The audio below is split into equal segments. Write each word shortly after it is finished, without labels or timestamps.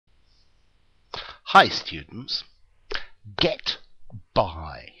Hi students, get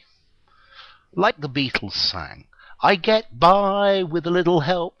by. Like the Beatles sang, I get by with a little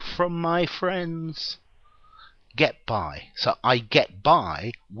help from my friends. Get by. So I get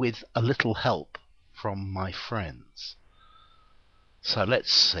by with a little help from my friends. So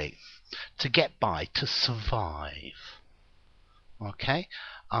let's see. To get by, to survive. Okay?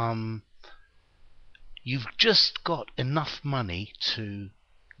 You've just got enough money to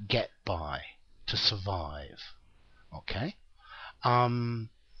get by, to survive. Okay?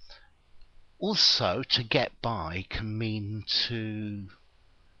 Also, to get by can mean to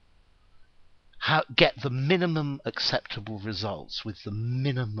get the minimum acceptable results with the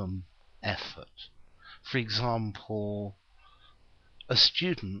minimum effort. For example, a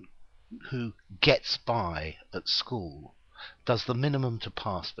student who gets by at school does the minimum to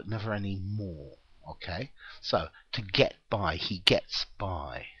pass but never any more. Okay, so to get by, he gets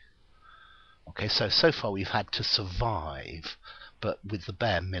by. Okay, so far we've had to survive, but with the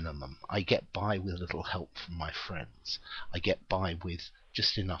bare minimum. I get by with a little help from my friends. I get by with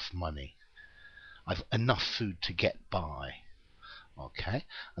just enough money. I've enough food to get by. Okay,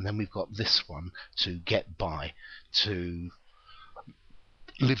 and then we've got this one, to get by, to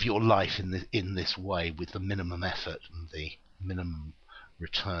live your life in this way with the minimum effort and the minimum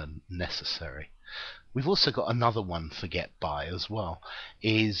return necessary. We've also got another one for get by as well,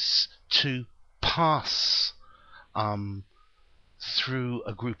 is to pass through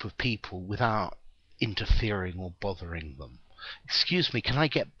a group of people without interfering or bothering them. Excuse me, can I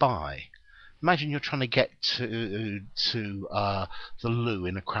get by? Imagine you're trying to get to the loo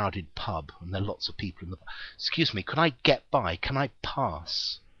in a crowded pub and there are lots of people in the pub. Excuse me, can I get by? Can I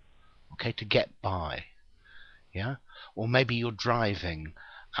pass? Okay, to get by. Yeah? Or maybe you're driving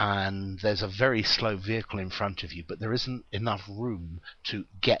and there's a very slow vehicle in front of you, but there isn't enough room to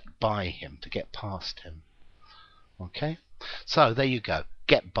get by him, to get past him. Okay? So there you go.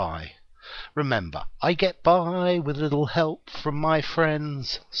 Get by. Remember, I get by with a little help from my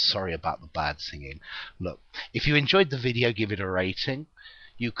friends. Sorry about the bad singing. Look, if you enjoyed the video, give it a rating.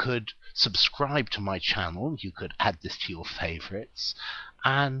 You could subscribe to my channel. You could add this to your favorites.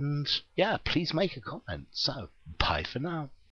 And yeah, please make a comment. So, bye for now.